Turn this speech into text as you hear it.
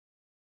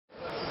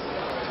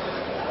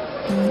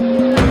I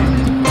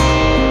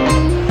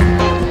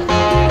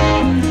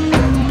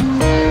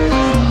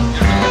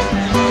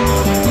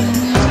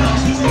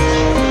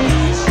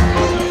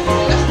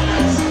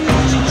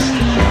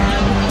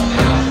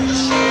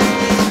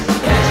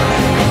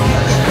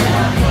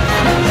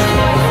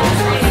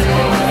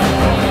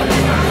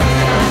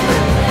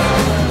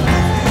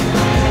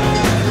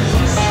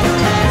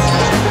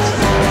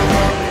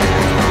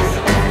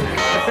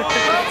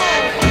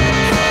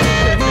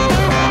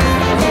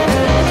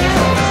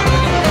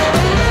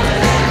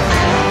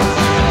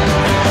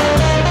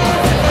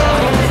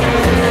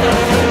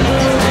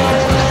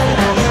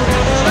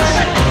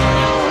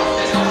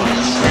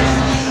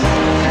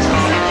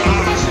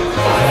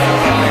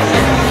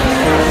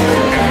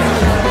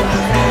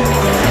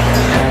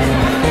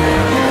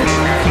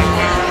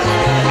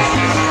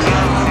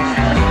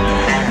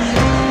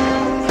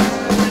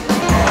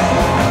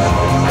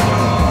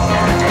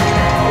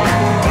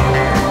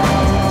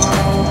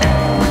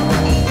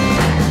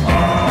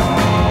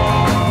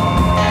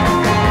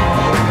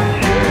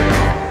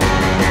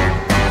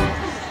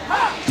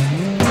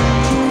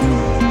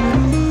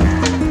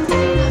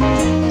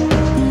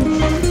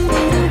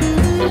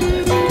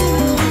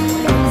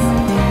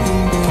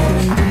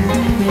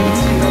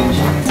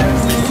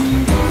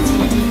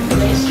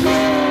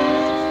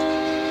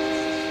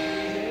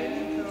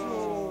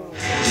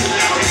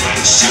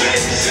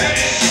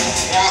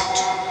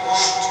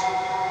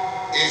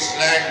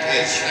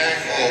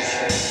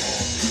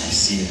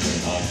see it in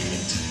an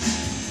argument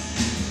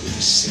with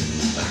a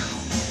single vow.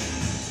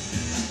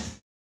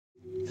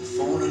 The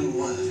fallen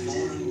word,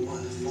 fallen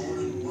word,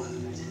 fallen word.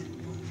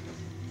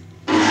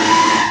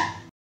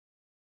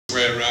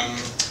 We're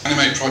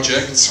Animate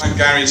Projects. I'm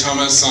Gary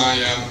Thomas.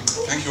 I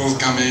thank you all for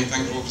coming,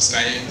 thank you all for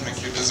staying,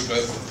 thank you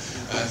Elizabeth,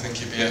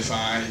 thank you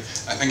BFI,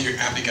 thank you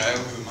Abigail,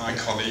 who is my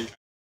colleague.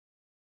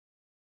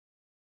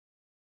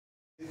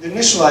 The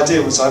initial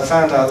idea was I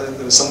found out that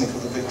there was something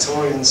called the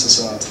Victorian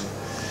Society,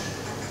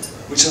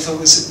 which I thought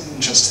was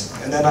interesting.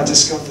 And then I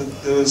discovered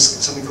that there was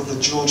something called the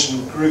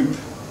Georgian Group,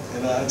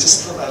 and I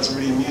just thought that was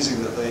really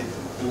amusing that there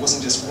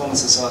wasn't just one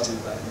society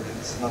back in the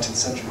 19th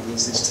century, there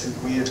was these two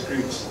weird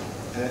groups.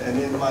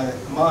 And in my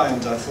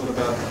mind I thought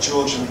about the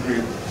Georgian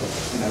Group,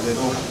 you know, they'd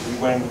all have to be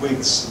wearing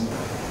wigs and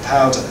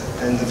powder,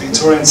 and the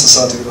Victorian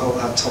Society would all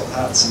have top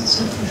hats and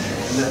stuff.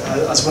 And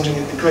I was wondering,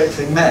 it'd be great if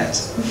they met.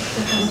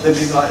 There'd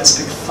be like this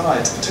big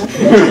fight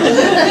between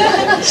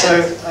them. So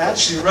I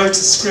actually wrote a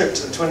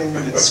script, a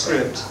 20-minute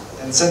script,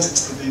 and sent it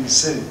to the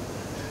BBC.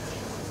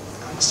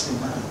 I must have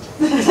been mad.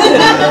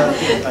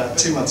 About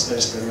 2 months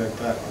later they wrote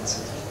back and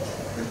said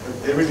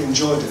they really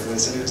enjoyed it. They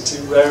said it was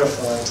too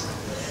rarefied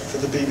for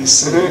the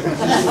BBC,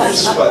 which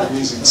is quite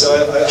amusing. So I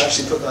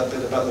actually put that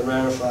bit about the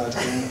rarefied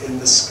in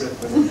the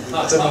script. When the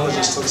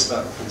technologist talks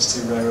about it, it's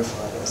too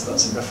rarefied.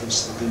 That's a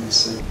reference to the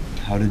BBC.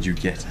 How did you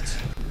get it?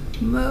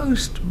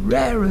 Most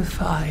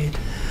rarefied,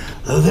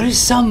 though there is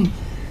some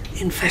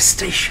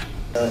infestation.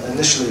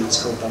 Initially it was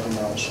called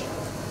Babinage.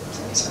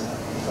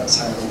 That's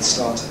how it all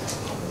started.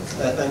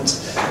 And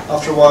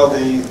after a while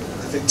the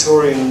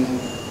Victorian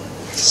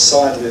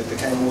side of it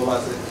became more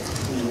like the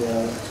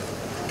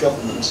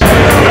government.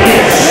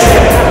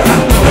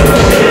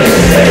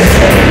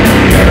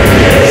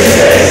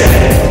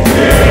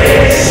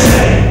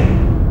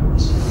 And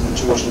the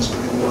Georgians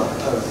became more like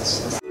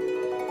poets.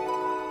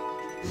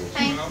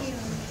 Thank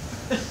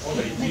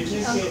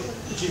you.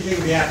 Do you think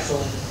the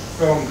actual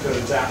film could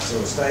adapt to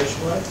a stage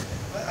play?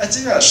 I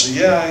do actually,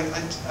 yeah.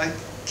 I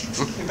keep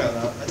thinking about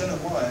that. I don't know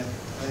why.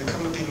 A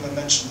couple of people have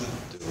mentioned it.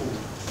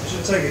 You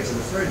should take it to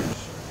the Fringe.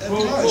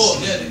 Well,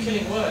 nice. Yeah, the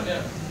Killing Word,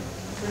 yeah.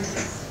 I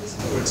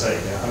would take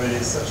it. I mean,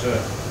 it's such an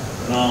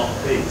art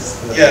piece.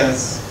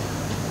 Yes.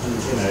 And,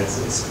 you know,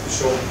 it's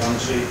short,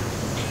 punchy.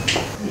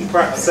 You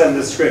perhaps send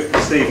the script to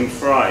Stephen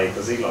Fry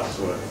because he likes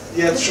work.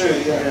 Yeah, true.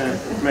 Yeah.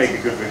 Make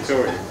a good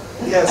Victorian.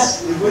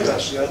 Yes, he would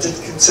actually. I did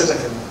consider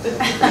him.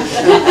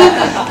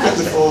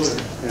 Couldn't afford him.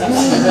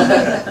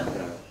 Yeah.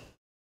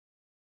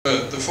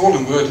 The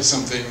Fallen Word is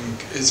something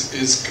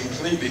is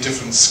completely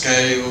different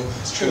scale,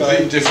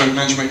 completely different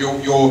management.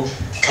 You're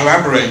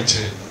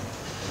collaborating.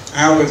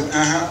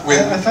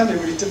 I found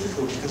it really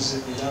difficult because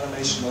in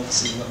animation,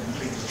 obviously, you've got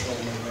complete control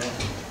over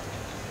everything.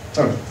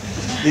 Sorry,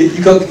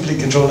 you've got complete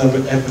control over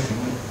everything.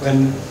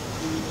 When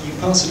you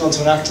pass it on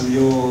to an actor,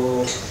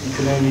 you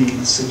can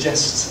only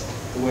suggest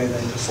the way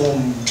they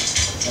perform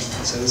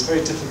something. So it's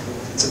very difficult.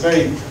 It's a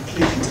very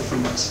completely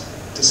different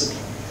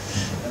discipline.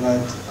 And I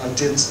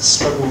did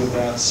struggle with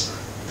that.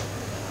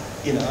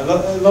 You know, a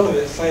lot of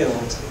it failed. I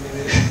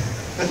mean,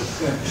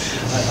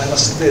 I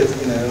must admit,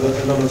 you know,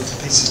 a lot of the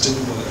pieces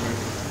didn't work.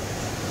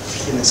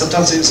 You know,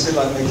 sometimes it was a bit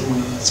like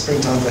making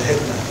Springtime for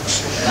Hitler.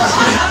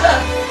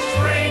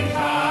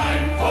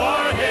 Springtime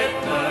for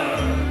Hitler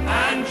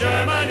and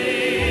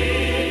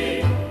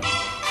Germany.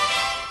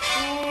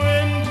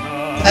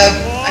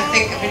 I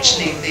think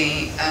originally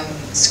the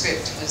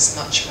script was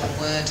much more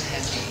word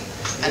heavy.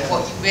 And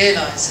what you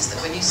realise is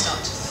that when you start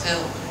to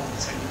film,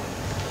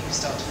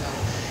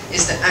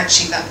 is that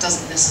actually that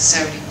doesn't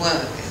necessarily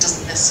work. It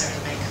doesn't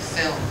necessarily make a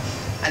film.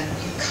 and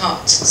you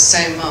cut so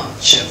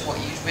much of what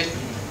you'd written,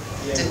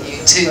 didn't you,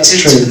 to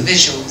the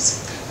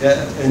visuals.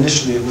 Yeah,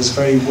 initially it was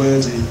very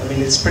wordy. I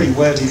mean, it's pretty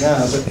wordy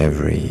now, but...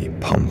 Every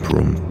pump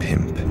room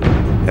pimp,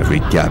 every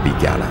gabby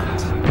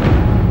gallant,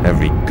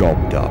 every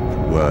gobbed up,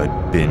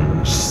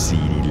 word-binged,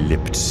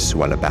 seedy-lipped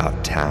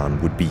swallabout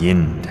town would be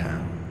in town.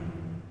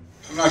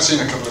 I've seen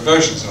a couple of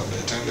versions of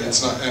it, and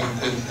it's not,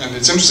 and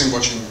it's interesting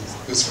watching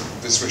this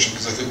version,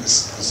 because I think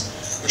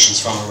this version's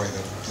far away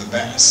the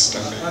best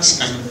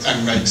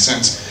and makes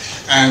sense,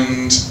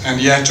 and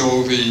yet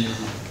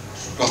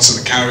lots of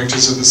the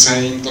characters are the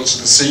same, lots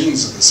of the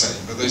scenes are the same,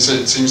 but they say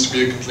it seems to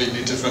be a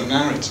completely different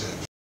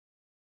narrative.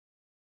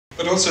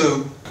 But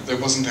also there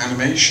wasn't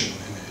animation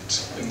in it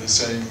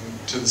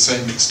to the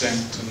same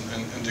extent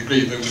and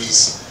degree. There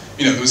was,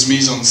 there was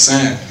mise en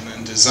scène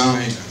and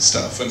design and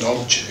stuff and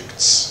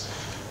objects,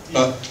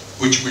 but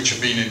which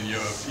have been in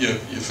your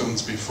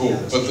films before.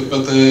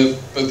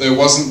 But there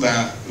wasn't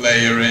that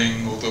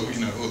layering or the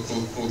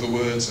or the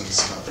words and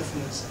stuff.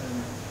 Definite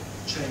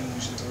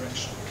change in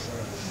direction.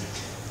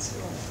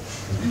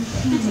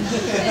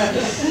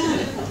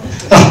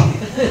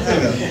 There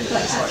we go.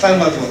 Found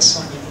my voice.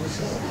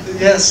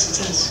 Yes,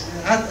 it is.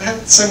 I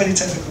had so many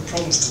technical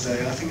problems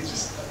today. I think it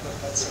just.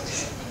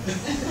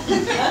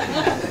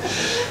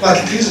 My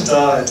computer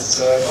died,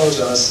 so I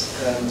apologise.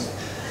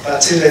 About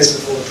 2 days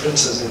before the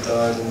printers had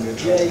died, and we were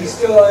trying to. You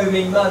still owe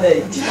me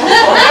money. I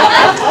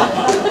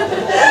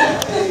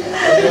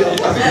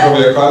think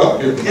probably quite a lot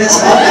of people. Yes,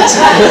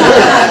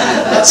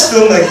 that's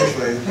filmmaking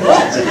for you.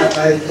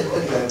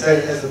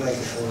 Don't ever make a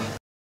film.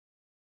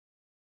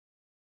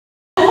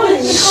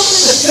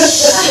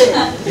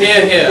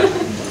 Here, here.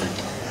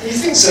 You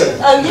think so?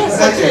 Oh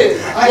yes, I do.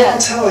 I can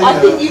tell you. I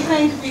think you've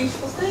made a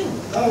beautiful thing.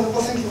 Oh,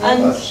 well, thank you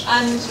very much.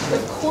 And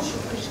of course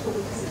you're critical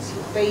because it's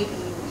your baby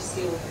and you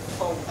see all the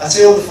faults. I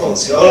see all the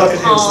faults. All I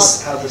can hear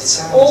is how the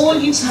sound. All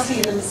you can see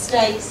are the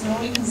mistakes, and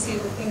all you can see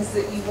are the things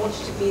that you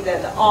wanted to be there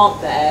that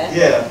aren't there.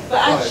 Yeah.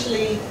 But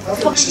actually, I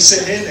think we should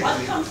sit here, Nick.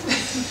 I've come from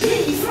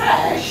completely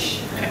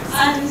fresh,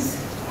 and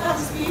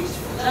that's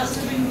beautiful. That's a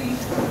really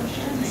beautiful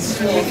journey.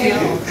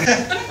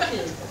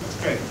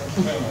 Great, thank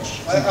you very much.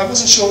 I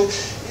wasn't sure.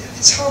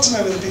 It's hard to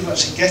know whether people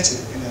actually get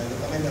it. I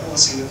mean,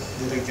 obviously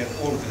they don't get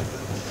all of it,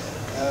 but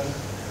I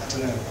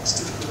don't know. It's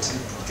difficult to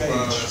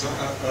gauge.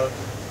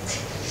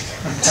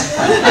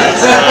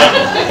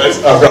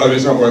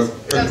 It's not worth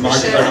putting the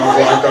microphone on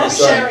what I've got to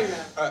say.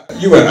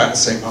 You were at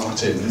St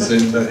Martin's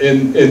in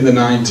the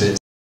 90s.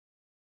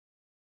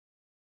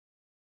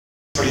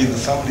 Probably in the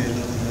family a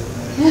little bit.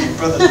 My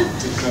brother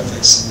did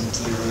graphics and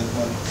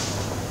my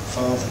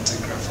father did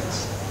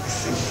graphics. I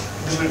think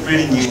he never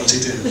really knew what he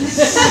did.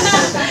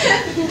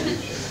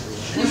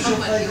 Your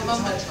mum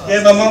went to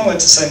Yeah, my mum went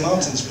to St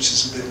Martin's, which is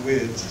a bit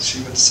weird. She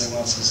went to St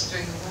Martin's.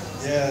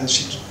 Yeah, and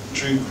she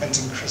drew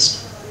Quentin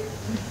Crisp.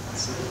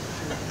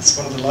 It's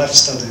one of the life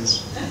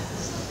studies.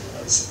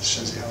 That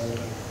shows you how old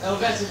I am.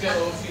 Helvetica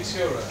or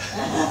Futura?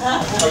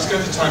 I was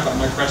going to type out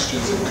my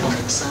questions in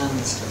Comic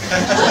Sans.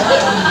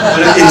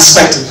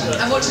 Inspected.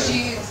 And what did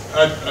you use?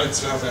 It's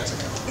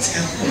Helvetica.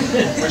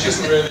 Which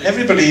isn't really...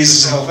 Everybody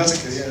uses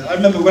Helvetica, yeah. I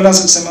remember when I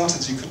was at St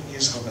Martin's, you couldn't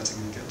use Helvetica,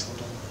 you get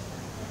told off.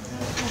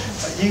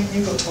 Yeah.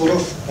 You got told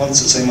off once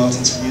at St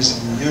Martin's for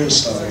using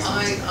Eurostyle. There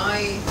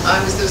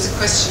was a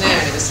questionnaire,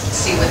 and it was to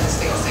see whether this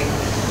thing was saying,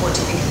 what do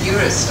you think of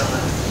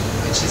Eurostyle?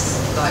 Which is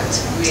like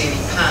really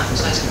panned,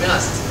 and I didn't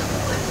realise it.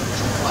 I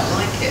quite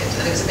like it,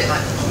 and it was a bit like,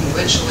 we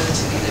weren't sure whether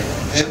to,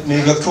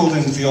 You got called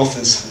into the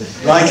office,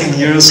 liking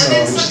Eurostyle.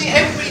 And then suddenly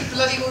everybody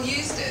bloody well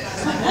used it.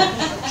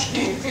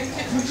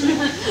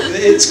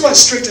 It's quite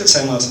strict at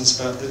St Martin's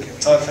about the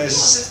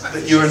typefaces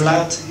that you're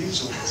allowed to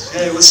use all this.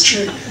 Yeah, it was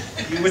true.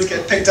 You would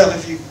get picked up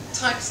if you...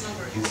 Types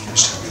number.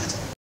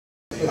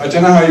 I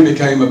don't know how you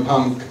became a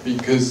punk,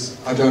 because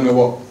I don't know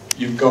what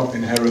you've got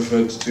in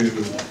Hereford to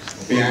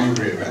be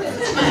angry about.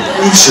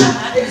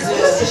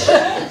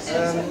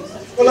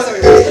 Well,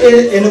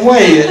 in a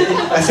way,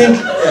 I think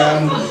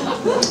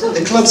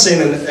the club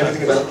scene and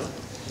everything about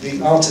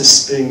the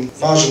artists being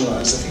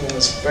marginalised, I think that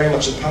was very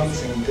much a punk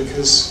thing,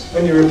 because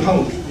when you were a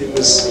punk, you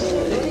were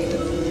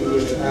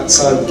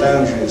outside the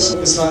boundaries.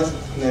 It's like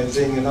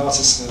being an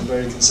artist in a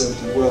very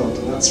conservative world,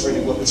 and that's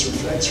really what this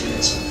reflects,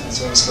 really.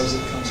 So I suppose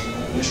it comes from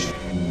that initiative.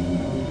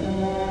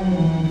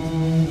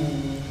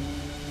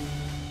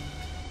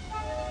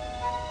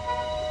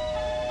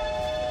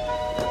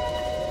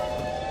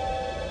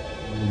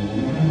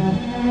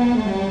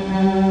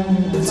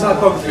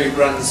 Typography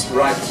runs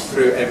right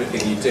through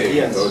everything you do,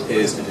 yes. or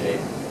appears to do,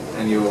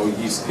 and you're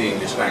used to the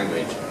English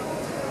language.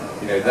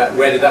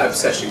 Where did that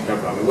obsession come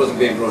from? It wasn't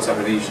being brought up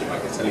in Evesham, I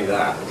can tell you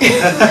that.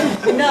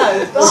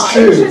 No, but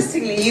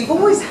interestingly, you've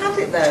always had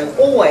it though,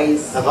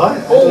 always. Have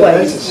I?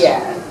 Always,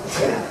 yeah.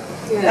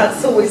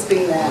 That's always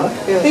been there.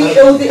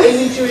 All the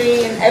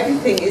imagery and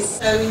everything is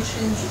so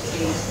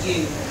intrinsically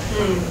you.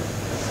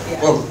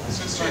 Yeah. Well,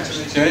 since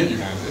 1988 you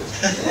had it.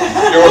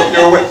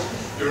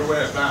 You're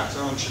aware of that,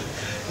 aren't you?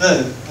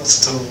 No, not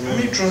at all. How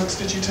many drugs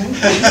did you take?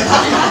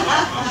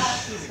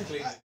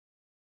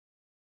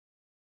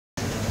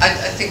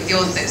 I think the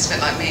author is a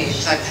bit like me,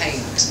 because I paint,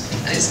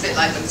 and it's a bit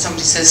like when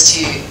somebody says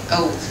to you,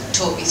 oh,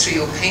 talk me through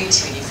your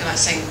painting, and you feel like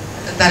saying,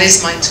 that is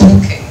my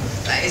talking,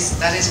 that is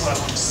what I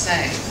want to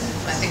say.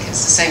 And I think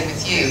it's the same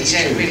with you. You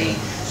don't really,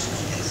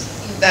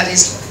 that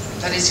is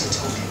your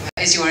talking,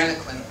 that is your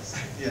eloquence.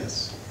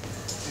 Yes.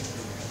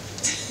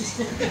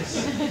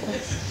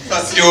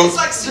 That's your... It's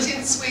like sweet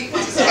and sweet.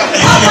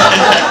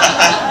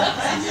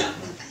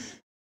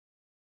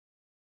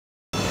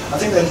 I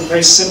think they're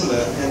very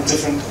similar in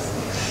different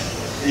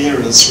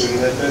eras,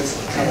 really. They both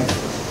kind of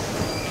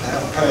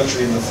have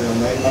poetry in the film.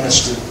 They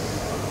managed to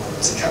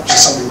capture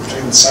something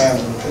between the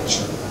sound and the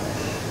picture,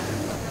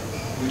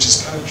 which is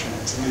poetry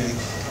to me.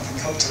 I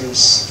think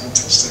Cocteau's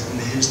fantastic,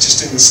 and he was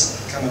just doing this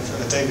kind of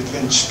David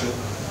Lynch, but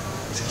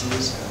 50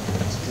 years ago,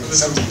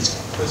 70s.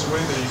 There's a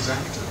way they use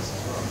actors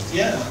as well.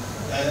 Yeah,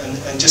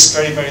 and just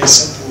very, very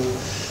simple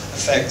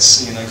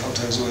effects. You know,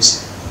 Cocteau's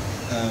always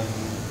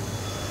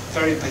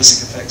very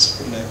basic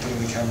effects. You know, putting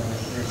the camera,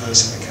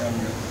 reversing the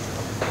camera,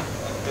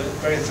 but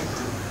very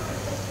effective.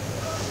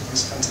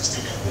 He's a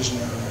fantastic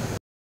visionary.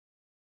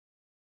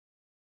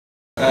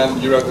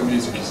 And you wrote the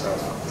music yourself?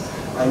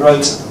 I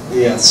wrote,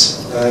 yes,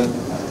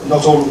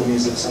 not all of the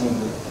music, some of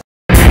it.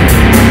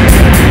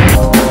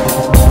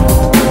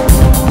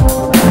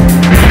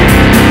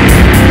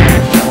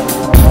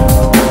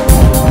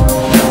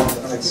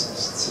 Alex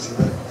sitting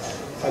there,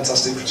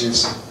 fantastic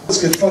producer. It's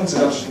good fun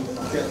to actually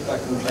get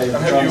back and play.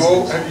 And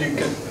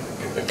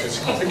because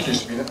I think you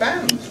used to be in a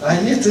band. You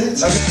did.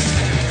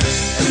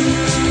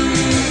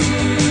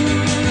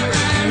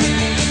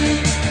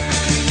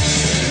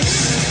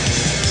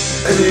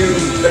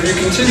 Have you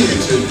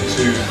continued to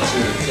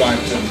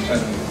write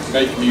and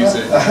make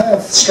music? I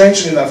have,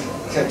 strangely enough,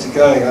 kept it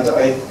going.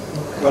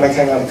 When I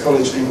came out of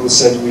college, people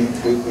said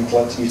we'd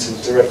like you to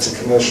direct a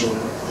commercial, a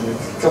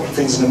couple of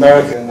things in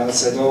America, and I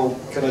said, oh,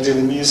 can I do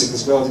the music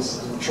as well?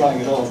 Just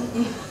trying it on.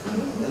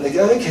 And they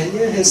go, okay,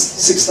 yeah, here's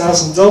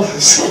 $6,000.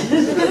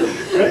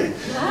 Great.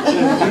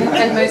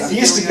 I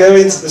used to go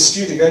into the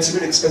studio, go into a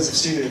really expensive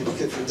studio, book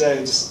it for a day,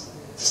 and just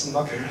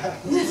knock it around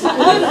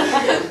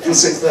for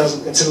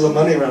 $6,000 until the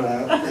money ran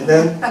out, and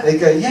then they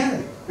go, yeah,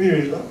 we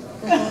really love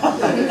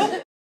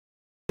it.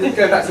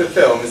 Going back to the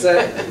film, is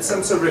there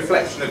some sort of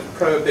reflection of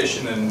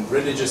prohibition and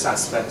religious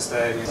aspects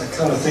there? I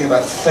kind of think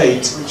about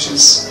fate, which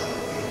is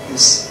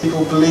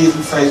people believe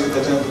in fate but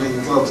they don't believe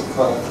in God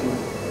quite often.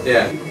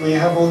 Yeah. We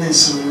have all these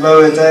sort of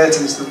lower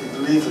deities that we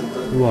believe in,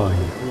 but Why?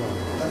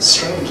 That's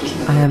strange,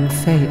 isn't it? I am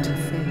fate.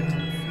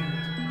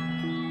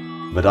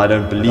 But I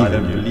don't believe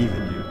in you.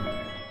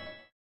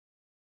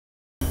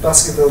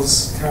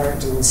 Baskerville's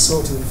character was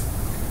sort of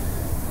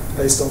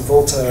based on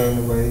Voltaire in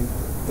a way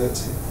that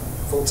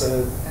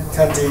Voltaire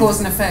can do cause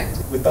and effect.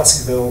 With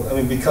Baskerville. I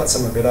mean, we cut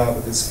some of it out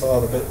with his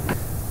father, but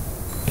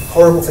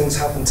horrible things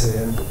happen to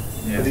him,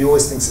 but he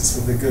always thinks it's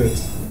for the good.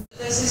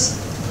 There's this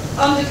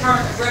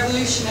undercurrent of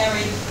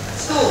revolutionary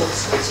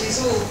thoughts, which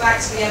is all back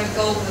to the Emma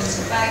Goldmans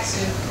and back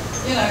to,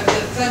 you know,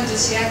 the fin de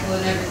siècle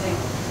and everything.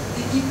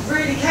 You've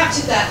really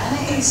captured that,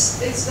 and it's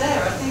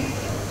there. I think,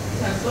 you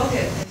know, vlog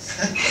it.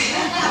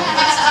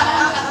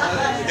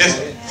 Yes,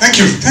 thank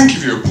you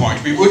for your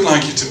point. We would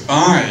like you to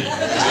buy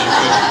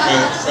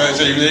for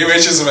DVD,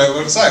 which is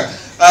available for sale.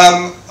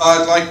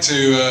 I'd like to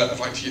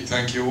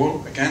thank you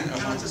all again.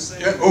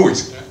 Yeah,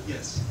 always.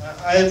 Yes,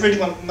 I really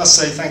must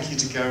say thank you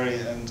to Gary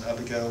and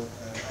Abigail.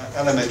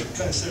 Animate.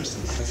 No,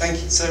 seriously.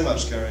 Thank you so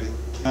much, Gary.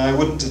 I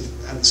wouldn't have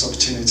had this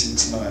opportunity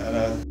tonight.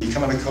 And you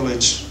come out of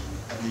college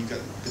and you get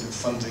a bit of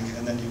funding,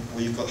 and then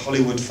you've got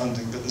Hollywood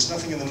funding, but there's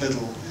nothing in the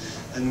middle.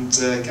 And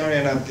Gary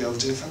and Abigail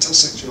do a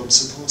fantastic job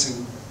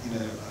supporting, you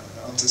know,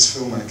 artists,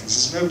 filmmakers.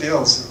 There's nobody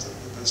else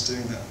that's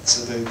doing that,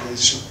 so they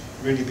should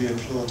really be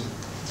applauded.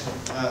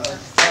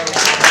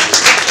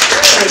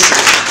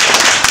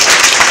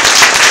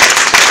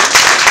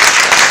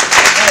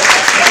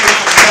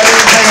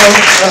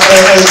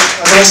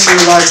 I'd also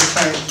like to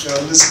thank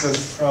Elizabeth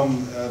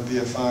from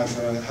BFI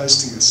for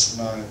hosting us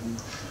tonight.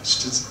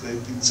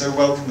 They've been so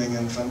welcoming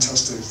and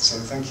fantastic, so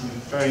thank you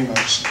very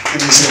much for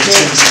giving us the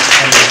opportunity to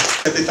come here.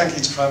 A big thank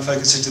you to Prime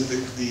Focus who did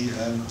the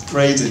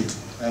grading,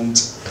 and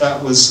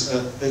that was,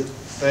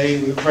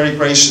 they were very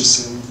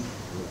gracious in,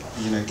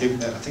 you know, I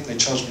think they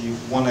charged me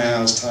 1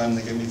 hour's time,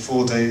 they gave me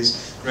 4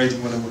 days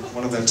grading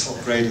one of their top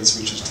graders,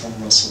 which is Tom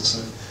Russell, so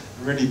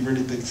a really,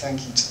 really big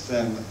thank you to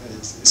them.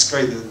 It's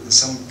great that there's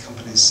some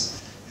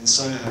companies in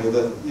Soho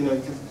that, you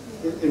know,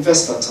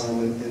 invest that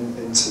time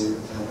into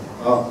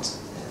art.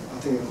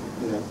 I think,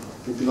 you know,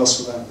 we'd be lost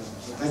without them.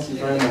 So thank you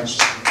very much.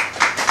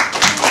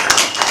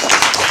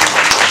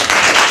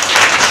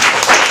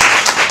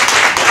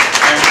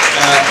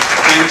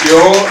 Thank you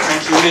all,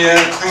 thank you Mia,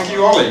 thank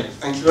you Ollie,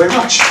 thank you very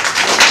much.